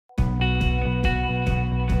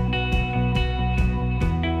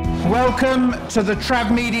Welcome to the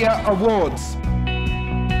TravMedia Awards.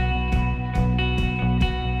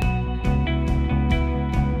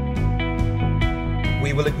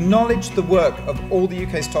 We will acknowledge the work of all the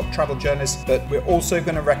UK's top travel journalists, but we're also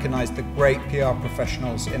going to recognise the great PR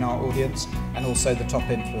professionals in our audience and also the top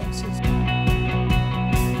influencers.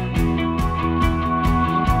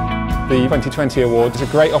 The 2020 Awards is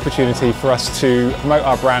a great opportunity for us to promote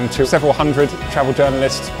our brand to several hundred travel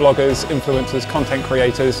journalists, bloggers, influencers, content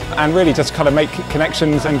creators, and really just kind of make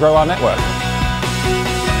connections and grow our network.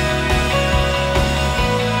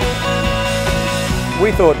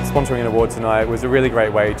 We thought sponsoring an award tonight was a really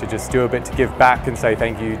great way to just do a bit to give back and say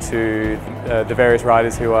thank you to the various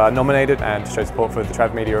riders who are nominated and to show support for the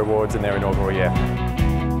TravMedia Awards in their inaugural year.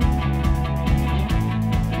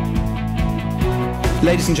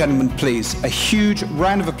 Ladies and gentlemen, please, a huge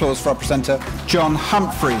round of applause for our presenter, John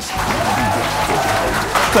Humphreys.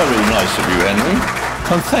 Very nice of you,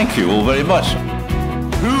 Henry, and thank you all very much.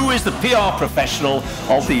 Who is the PR Professional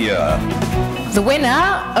of the Year? The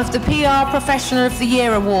winner of the PR Professional of the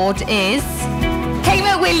Year award is Kate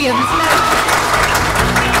Williams.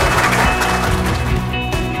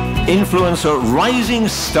 Influencer Rising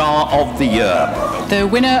Star of the Year. The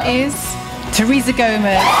winner is Teresa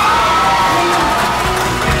Gomez.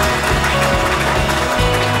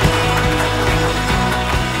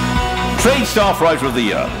 Trade Staff Writer of the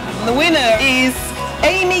Year. The winner is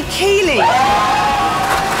Amy Keeley.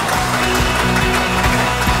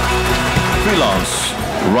 Freelance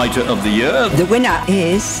Writer of the Year. The winner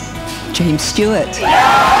is James Stewart.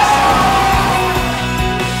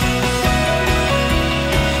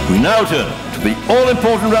 We now turn to the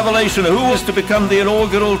all-important revelation of who is to become the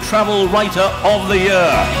inaugural Travel Writer of the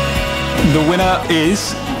Year. The winner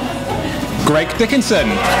is Greg Dickinson.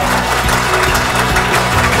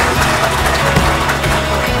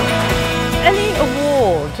 Any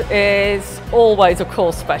award is always, of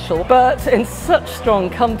course, special, but in such strong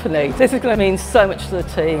company, this is going to mean so much to the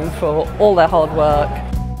team for all their hard work.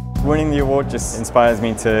 Winning the award just inspires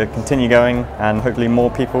me to continue going, and hopefully more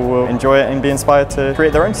people will enjoy it and be inspired to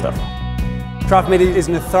create their own stuff. TravMedia is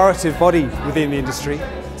an authoritative body within the industry,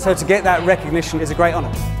 so to get that recognition is a great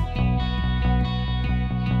honour.